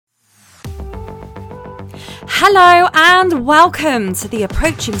Hello and welcome to the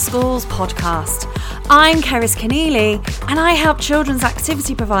Approaching Schools podcast. I'm Keris Keneally and I help children's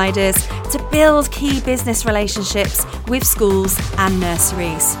activity providers to build key business relationships with schools and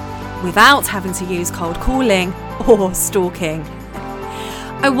nurseries without having to use cold calling or stalking.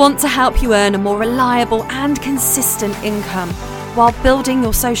 I want to help you earn a more reliable and consistent income while building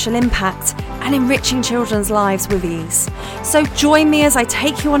your social impact and enriching children's lives with ease. So join me as I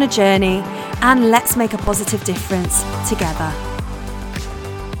take you on a journey and let's make a positive difference together.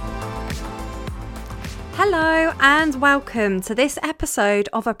 Hello and welcome to this episode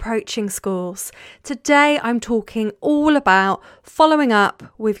of Approaching Schools. Today I'm talking all about following up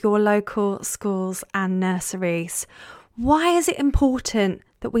with your local schools and nurseries. Why is it important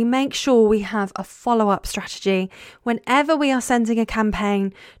that we make sure we have a follow-up strategy whenever we are sending a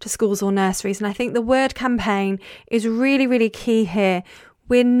campaign to schools or nurseries? And I think the word campaign is really, really key here.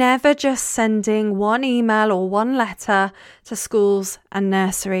 We're never just sending one email or one letter to schools and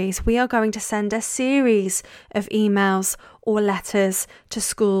nurseries. We are going to send a series of emails or letters to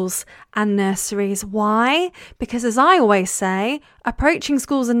schools and nurseries. Why? Because as I always say, approaching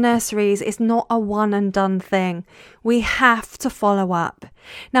schools and nurseries is not a one and done thing. We have to follow up.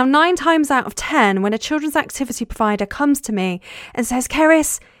 Now, 9 times out of 10, when a children's activity provider comes to me and says,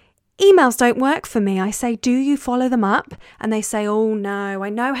 Keris, emails don't work for me, I say, do you follow them up? And they say, oh no, I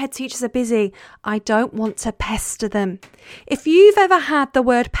know head teachers are busy. I don't want to pester them. If you've ever had the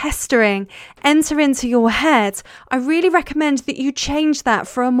word pestering enter into your head, I really recommend that you change that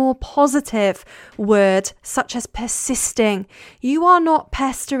for a more positive word, such as persisting. You are not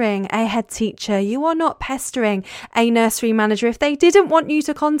pestering a head teacher. You are not pestering a nursery manager. If they didn't want you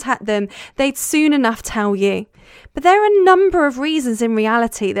to contact them, they'd soon enough tell you. But there are a number of reasons in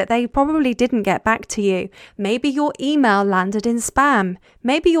reality that they probably didn't get back to you. Maybe your email landed in spam.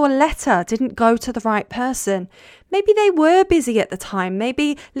 Maybe your letter didn't go to the right person. Maybe they were busy at the time.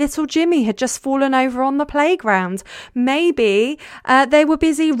 Maybe little Jimmy had just fallen over on the playground. Maybe they were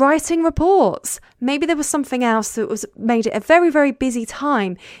busy writing reports. Maybe there was something else that made it a very, very busy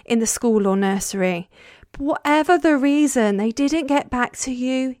time in the school or nursery. But whatever the reason, they didn't get back to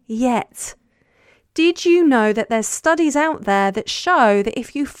you yet. Did you know that there's studies out there that show that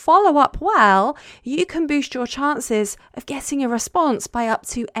if you follow up well, you can boost your chances of getting a response by up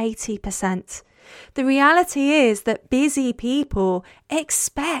to 80%? The reality is that busy people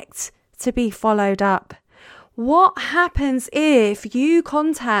expect to be followed up. What happens if you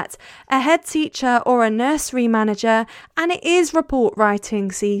contact a head teacher or a nursery manager and it is report writing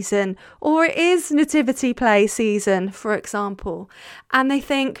season or it is nativity play season, for example, and they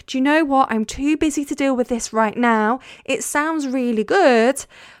think, do you know what? I'm too busy to deal with this right now. It sounds really good,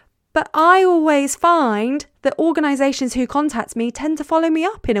 but I always find that organisations who contact me tend to follow me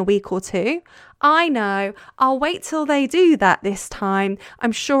up in a week or two. I know, I'll wait till they do that this time.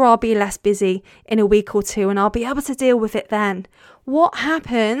 I'm sure I'll be less busy in a week or two and I'll be able to deal with it then. What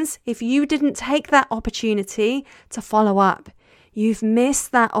happens if you didn't take that opportunity to follow up? You've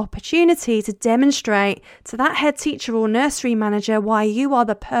missed that opportunity to demonstrate to that head teacher or nursery manager why you are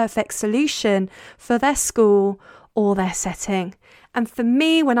the perfect solution for their school or their setting. And for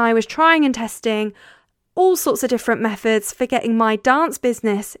me, when I was trying and testing all sorts of different methods for getting my dance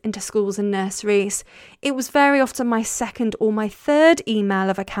business into schools and nurseries, it was very often my second or my third email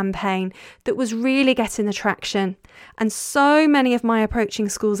of a campaign that was really getting the traction. And so many of my Approaching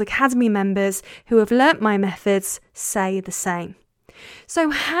Schools Academy members who have learnt my methods say the same. So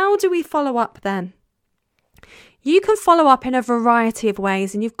how do we follow up then? You can follow up in a variety of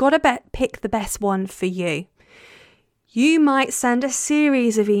ways and you've got to pick the best one for you. You might send a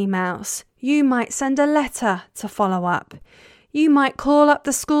series of emails. You might send a letter to follow up. You might call up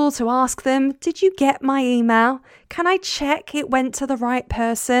the school to ask them, did you get my email? Can I check it went to the right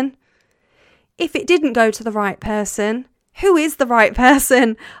person? If it didn't go to the right person, who is the right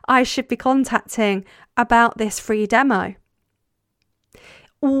person I should be contacting about this free demo?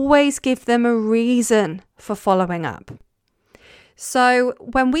 Always give them a reason for following up. So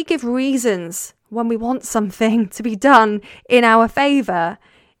when we give reasons, when we want something to be done in our favour,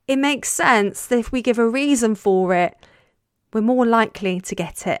 it makes sense that if we give a reason for it, we're more likely to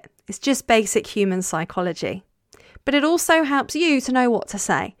get it. It's just basic human psychology. But it also helps you to know what to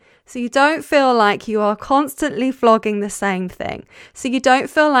say. So you don't feel like you are constantly flogging the same thing. So you don't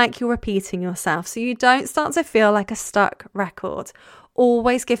feel like you're repeating yourself. So you don't start to feel like a stuck record.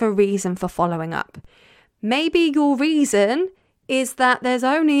 Always give a reason for following up. Maybe your reason is that there's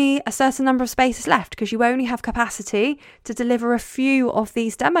only a certain number of spaces left because you only have capacity to deliver a few of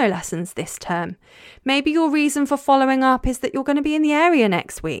these demo lessons this term. Maybe your reason for following up is that you're going to be in the area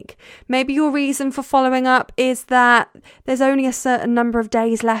next week. Maybe your reason for following up is that there's only a certain number of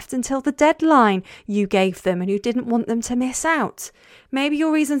days left until the deadline you gave them and you didn't want them to miss out. Maybe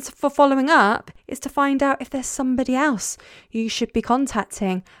your reason for following up is to find out if there's somebody else you should be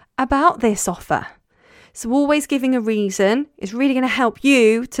contacting about this offer. So always giving a reason is really going to help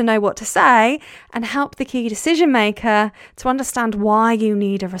you to know what to say and help the key decision maker to understand why you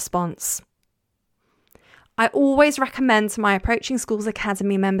need a response. I always recommend to my Approaching Schools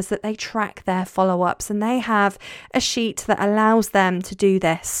Academy members that they track their follow-ups, and they have a sheet that allows them to do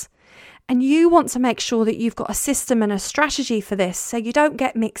this. And you want to make sure that you've got a system and a strategy for this so you don't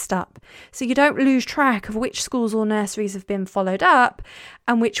get mixed up, so you don't lose track of which schools or nurseries have been followed up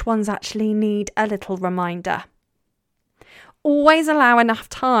and which ones actually need a little reminder. Always allow enough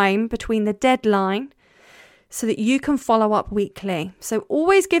time between the deadline so that you can follow up weekly. So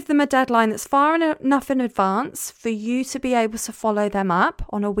always give them a deadline that's far enough in advance for you to be able to follow them up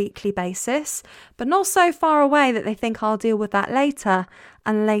on a weekly basis, but not so far away that they think I'll deal with that later,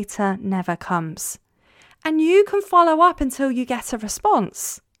 and later never comes. And you can follow up until you get a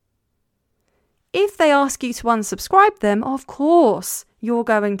response. If they ask you to unsubscribe them, of course you're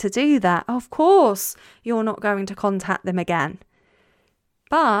going to do that. Of course you're not going to contact them again.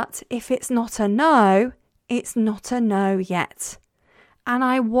 But if it's not a no, it's not a no yet. And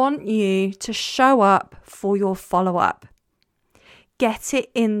I want you to show up for your follow-up. Get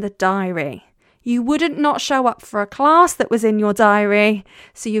it in the diary. You wouldn't not show up for a class that was in your diary,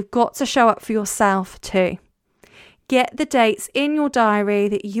 so you've got to show up for yourself too. Get the dates in your diary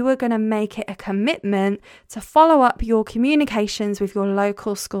that you are going to make it a commitment to follow up your communications with your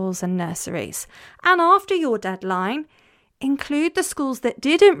local schools and nurseries. And after your deadline, include the schools that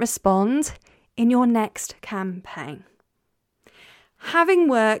didn't respond in your next campaign. Having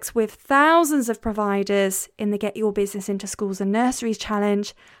worked with thousands of providers in the Get Your Business into Schools and Nurseries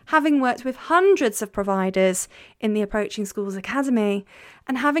Challenge, having worked with hundreds of providers in the Approaching Schools Academy,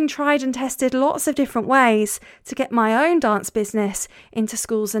 and having tried and tested lots of different ways to get my own dance business into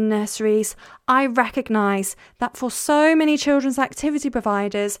schools and nurseries, I recognise that for so many children's activity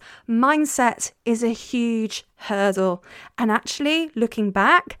providers, mindset is a huge hurdle. And actually, looking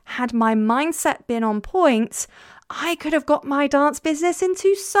back, had my mindset been on point, I could have got my dance business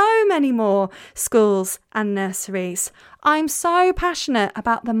into so many more schools and nurseries. I'm so passionate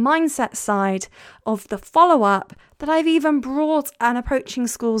about the mindset side of the follow-up that I've even brought an Approaching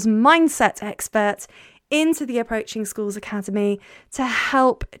Schools mindset expert into the Approaching Schools Academy to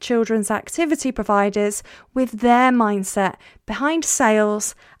help children's activity providers with their mindset behind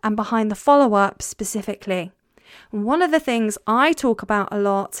sales and behind the follow-up specifically. One of the things I talk about a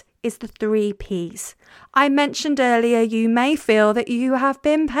lot is the 3 Ps. I mentioned earlier you may feel that you have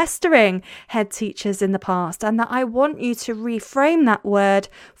been pestering head teachers in the past, and that I want you to reframe that word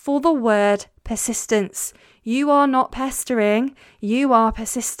for the word persistence. You are not pestering, you are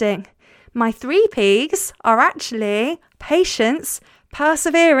persisting. My 3 Ps are actually patience,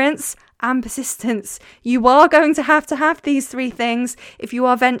 perseverance, and persistence. You are going to have these 3 things if you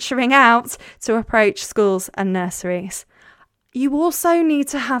are venturing out to approach schools and nurseries. You also need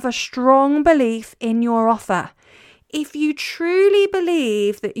to have a strong belief in your offer. If you truly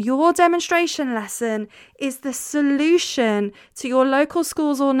believe that your demonstration lesson is the solution to your local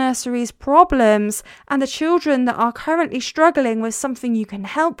schools or nurseries' problems and the children that are currently struggling with something you can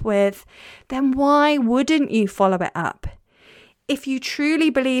help with, then why wouldn't you follow it up? If you truly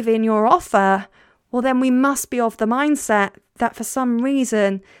believe in your offer, well, then we must be of the mindset that for some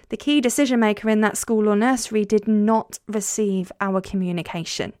reason, the key decision maker in that school or nursery did not receive our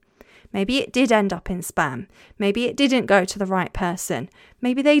communication. Maybe it did end up in spam. Maybe it didn't go to the right person.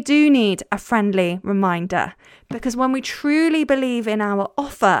 Maybe they do need a friendly reminder. Because when we truly believe in our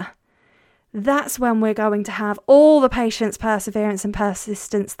offer, that's when we're going to have all the patience, perseverance, and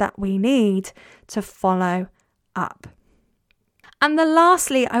persistence that we need to follow up. And then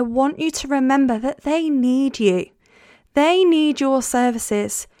lastly, I want you to remember that they need you. They need your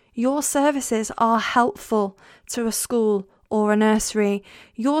services. Your services are helpful to a school or a nursery.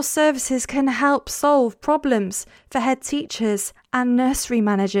 Your services can help solve problems for head teachers and nursery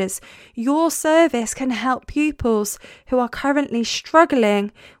managers. Your service can help pupils who are currently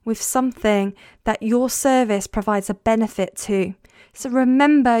struggling with something that your service provides a benefit to. So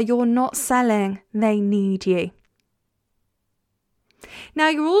remember, you're not selling, they need you. Now,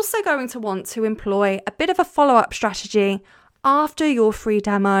 you're also going to want to employ a bit of a follow-up strategy after your free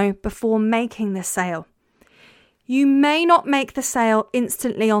demo before making the sale. You may not make the sale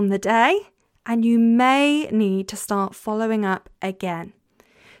instantly on the day, and you may need to start following up again.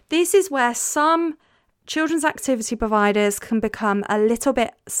 This is where some children's activity providers can become a little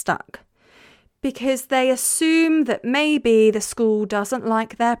bit stuck because they assume that maybe the school doesn't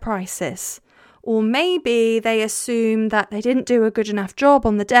like their prices, or maybe they assume that they didn't do a good enough job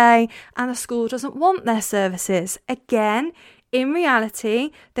on the day and the school doesn't want their services. Again, in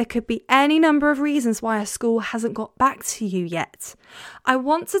reality, there could be any number of reasons why a school hasn't got back to you yet. I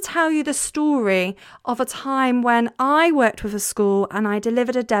want to tell you the story of a time when I worked with a school and I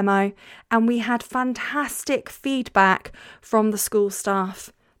delivered a demo and we had fantastic feedback from the school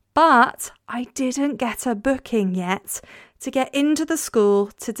staff. But I didn't get a booking yet to get into the school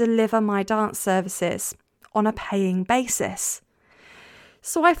to deliver my dance services on a paying basis.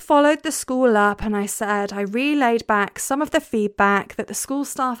 So I followed the school up and I relayed back some of the feedback that the school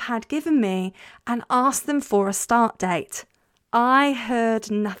staff had given me and asked them for a start date. I heard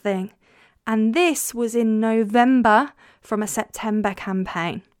nothing. And this was in November from a September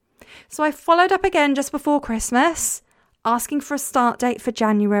campaign. So I followed up again just before Christmas, asking for a start date for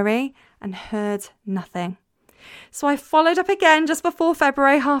January, and heard nothing. So I followed up again just before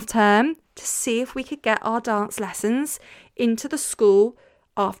February half term to see if we could get our dance lessons into the school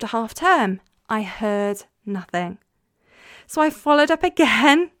after half term. I heard nothing. So I followed up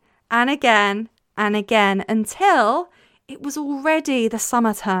again and again and again until it was already the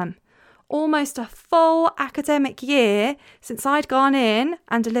summer term. Almost a full academic year since I'd gone in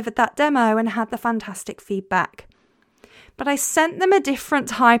and delivered that demo and had the fantastic feedback. But I sent them a different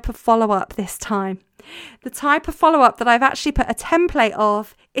type of follow-up this time. The type of follow-up that I've actually put a template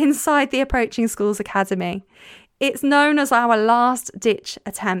of inside the Approaching Schools Academy. It's known as our last ditch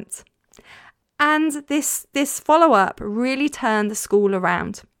attempt. And this follow-up really turned the school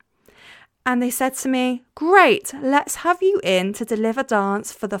around. And they said to me, great, let's have you in to deliver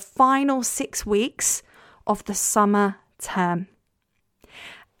dance for the final 6 weeks of the summer term.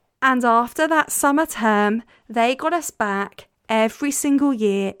 And after that summer term, they got us back every single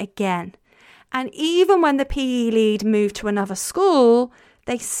year again. And even when the PE lead moved to another school,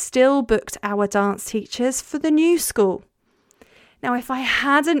 they still booked our dance teachers for the new school. Now, if I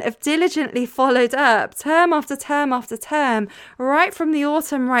hadn't have diligently followed up term after term after term, right from the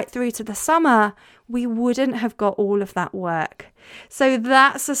autumn right through to the summer, we wouldn't have got all of that work. So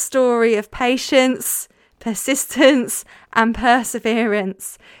that's a story of patience, persistence, and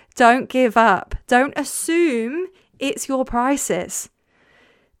perseverance. Don't give up. Don't assume it's your prices.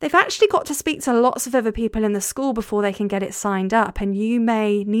 They've actually got to speak to lots of other people in the school before they can get it signed up, and you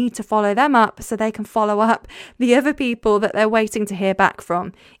may need to follow them up so they can follow up the other people that they're waiting to hear back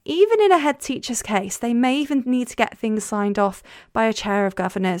from. Even in a head teacher's case, they may even need to get things signed off by a chair of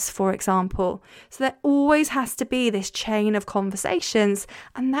governors, for example. So there always has to be this chain of conversations,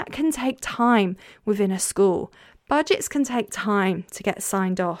 and that can take time within a school. Budgets can take time to get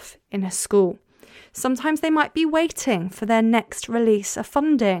signed off in a school. Sometimes they might be waiting for their next release of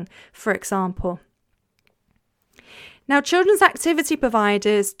funding, for example. Now, children's activity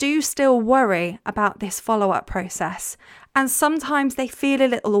providers do still worry about this follow-up process, and sometimes they feel a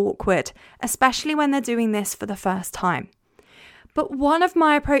little awkward, especially when they're doing this for the first time. But one of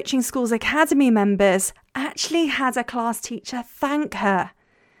my Approaching Schools Academy members actually had a class teacher thank her.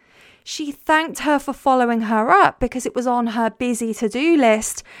 She thanked her for following her up because it was on her busy to-do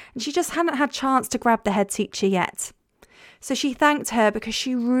list and she just hadn't had a chance to grab the head teacher yet. So she thanked her because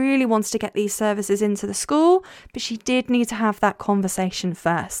she really wanted to get these services into the school, but she did need to have that conversation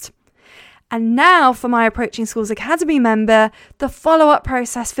first. And now for my Approaching Schools Academy member, the follow-up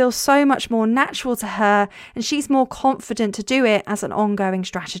process feels so much more natural to her and she's more confident to do it as an ongoing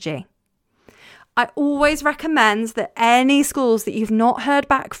strategy. I always recommend that any schools that you've not heard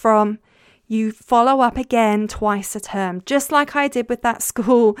back from, you follow up again twice a term, just like I did with that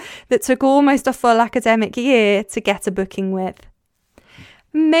school that took almost a full academic year to get a booking with.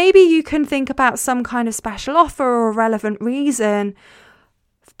 Maybe you can think about some kind of special offer or a relevant reason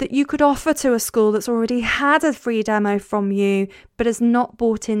that you could offer to a school that's already had a free demo from you but has not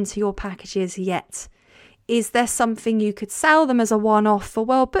bought into your packages yet. Is there something you could sell them as a one-off for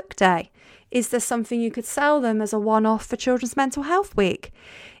World Book Day? Is there something you could sell them as a one-off for Children's Mental Health Week?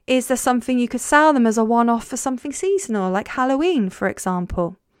 Is there something you could sell them as a one-off for something seasonal, like Halloween, for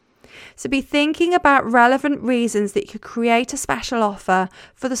example? So be thinking about relevant reasons that you could create a special offer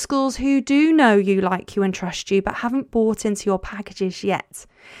for the schools who do know you, like you and trust you, but haven't bought into your packages yet.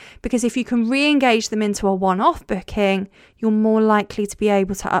 Because if you can re-engage them into a one-off booking, you're more likely to be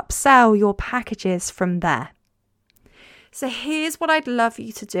able to upsell your packages from there. So here's what I'd love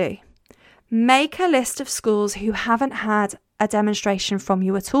you to do. Make a list of schools who haven't had a demonstration from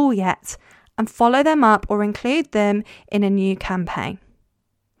you at all yet and follow them up or include them in a new campaign.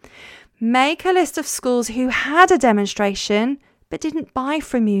 Make a list of schools who had a demonstration but didn't buy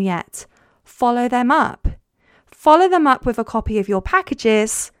from you yet. Follow them up. Follow them up with a copy of your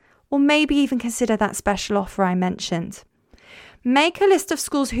packages, or maybe even consider that special offer I mentioned. Make a list of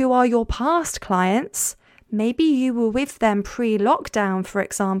schools who are your past clients. Maybe you were with them pre-lockdown, for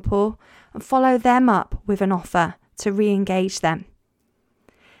example, and follow them up with an offer to re-engage them.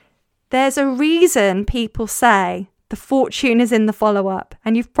 There's a reason people say the fortune is in the follow-up,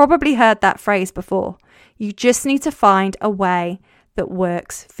 and you've probably heard that phrase before. You just need to find a way that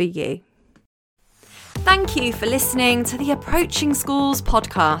works for you. Thank you for listening to the Approaching Schools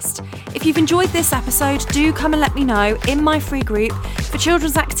podcast. If you've enjoyed this episode, do come and let me know in my free group for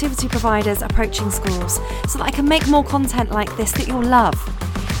children's activity providers approaching schools so that I can make more content like this that you'll love.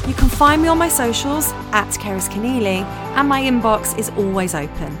 You can find me on my socials @KerisKeneally, and my inbox is always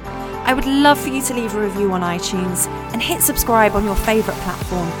open. I would love for you to leave a review on iTunes and hit subscribe on your favourite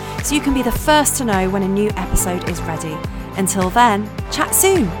platform so you can be the first to know when a new episode is ready. Until then, chat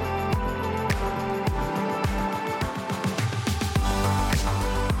soon.